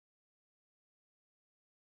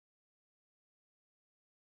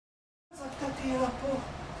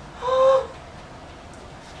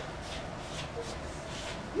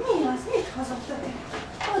Mi az? Mit hozott a ti?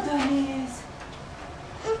 Oda néz!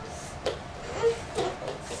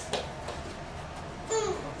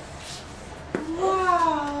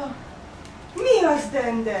 Wow! Mi az,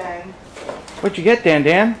 Dan? What'd you get,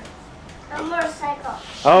 Dan? A motorcycle.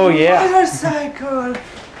 Oh, yeah. Motorcycle!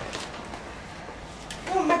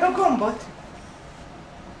 Nyomd meg a gombot!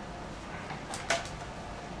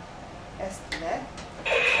 Ezt le.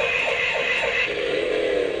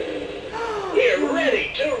 We're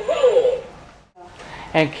ready to roll.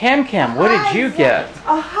 And Cam, what did you get?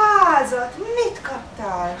 A házat! Mit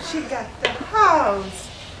kaptál? She got the house!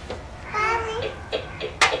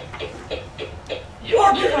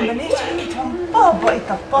 Your Mi van benne? journey Nézd, itt van baba, itt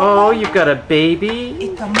a papa. Oh, you've got a baby?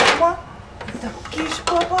 Itt a mama, itt a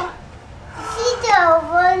kisbaba. Sita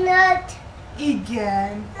vonat.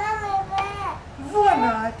 Igen. Mami, vár.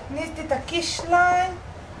 Vonat. Nézd, itt a kislány,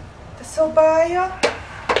 itt a szobája.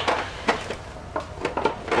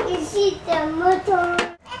 És itt a motor.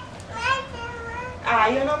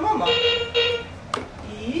 Álljon a mama.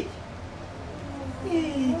 Így.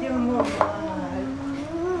 Így a mama.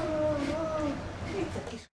 Itt a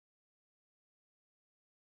kis...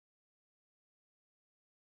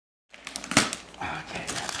 Okay,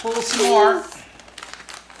 pull some more.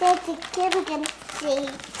 Daddy, Kim can say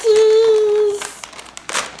cheese.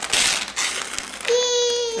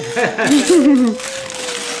 Cheese.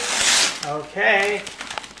 Okay.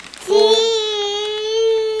 Cheese.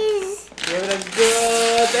 Give it a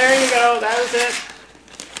good. There you go. That was it.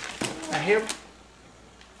 Now here.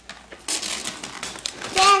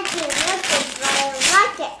 Daddy, look at my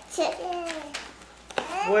rocket ship.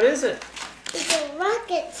 What is it? It's a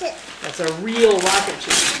rocket ship. That's a real rocket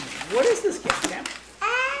ship. What is this gift, Cam? A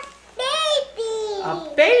baby. A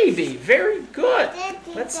baby. Very good.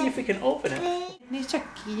 Daddy, Let's see if we can open it. Nézd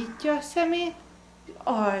csak, kinyitja a szemét,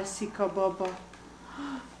 alszik a baba.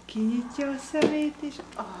 Kinyitja a szemét, és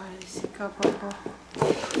alszik a baba.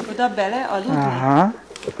 Oda bele aludni? Uh-huh.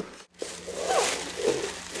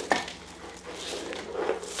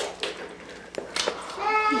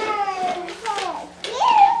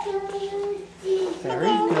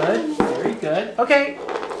 Very good. Very good. Okay.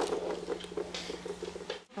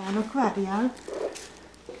 Várok, várjál.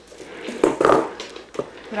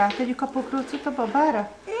 Rátegyük a pokrócot a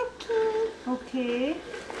babára? Oké.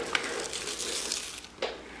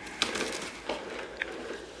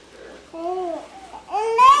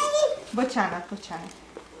 Bocsánat.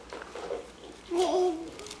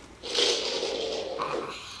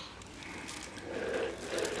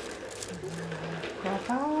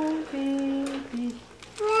 Bye, baby.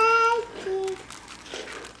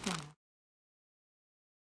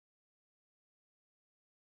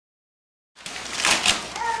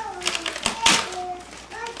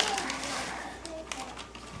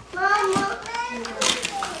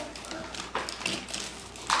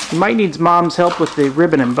 You might need Mom's help with the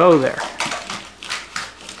ribbon and bow there.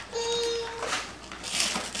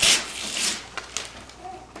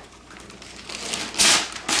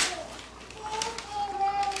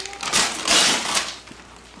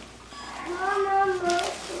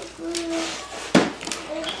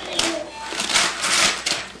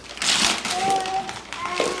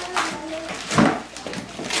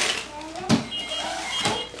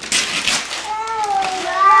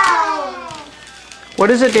 What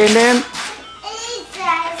is it, Dan? It's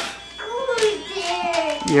a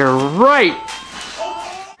scooter. You're right.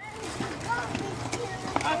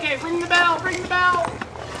 Okay, ring the bell, ring the bell.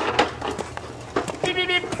 Beep, beep,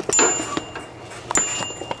 beep.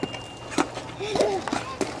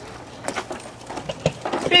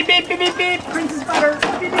 Beep, beep, beep, beep, beep. Princess Butter.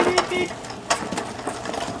 Beep, beep, beep, beep.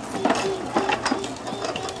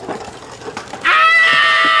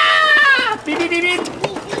 Ah! Beep, beep, beep, beep.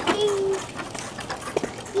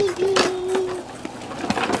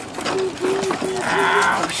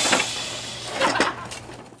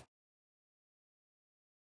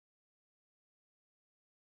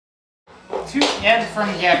 To and from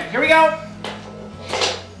gift. Here we go.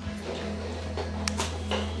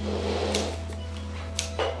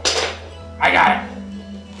 I got it.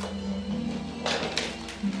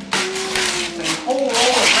 It's a whole roll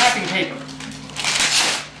of wrapping paper.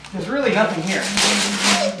 There's really nothing here.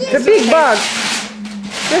 The big box.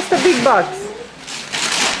 Just a big box.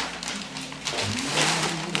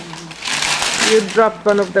 You dropped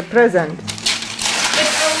one of the presents.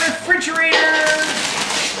 It's a refrigerator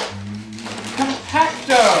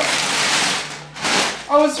compacto.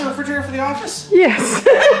 Oh, it's a refrigerator for the office? Yes.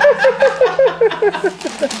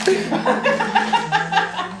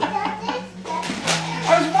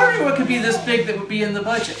 I was wondering what could be this big that would be in the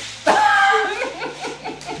budget.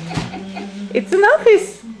 It's an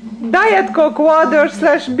office Diet Coke water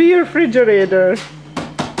 / beer refrigerator.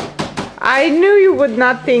 I knew you would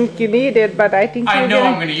not think you need it, but I think I know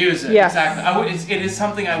I'm going to use it. Yeah. Exactly. It is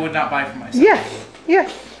something I would not buy for myself. Yes,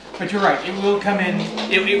 yes. But you're right. It will come in.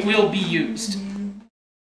 It will be used.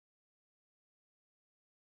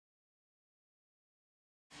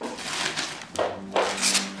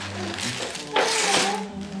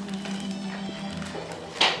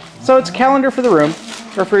 So it's a calendar for the room,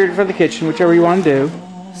 or for the kitchen, whichever you want to do.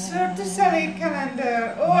 Steussy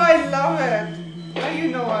calendar. Oh, I love it. Oh, you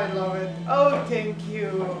know I love it. Oh, thank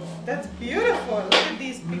you. That's beautiful. Look at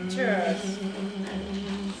these pictures.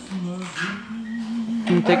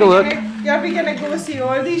 Take a look. Are we gonna go see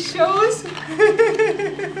all these shows?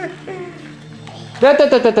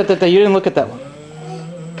 You didn't look at that one.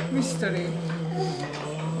 Mystery.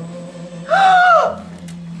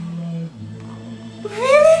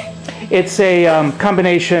 Really? It's a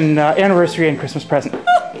combination anniversary and Christmas present.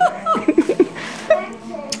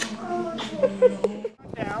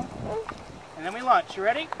 Down, and then we launch. You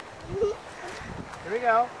ready? Here we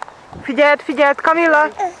go. Figyeld, figyeld, Camilla!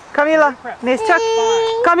 Camilla, nézd csak!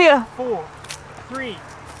 Camilla! 4, 3,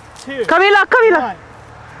 2, Camilla, Camilla! 1.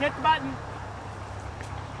 Hit the button.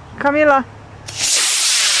 Camilla!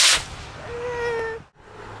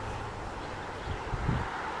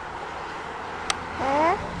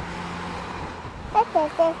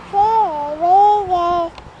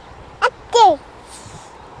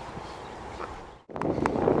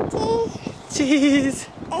 Cheese!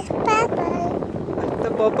 It's Papa. The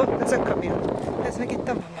Baba, ez a Camilla. Ez meg itt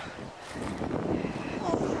a mama.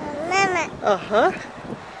 Mama. Aha.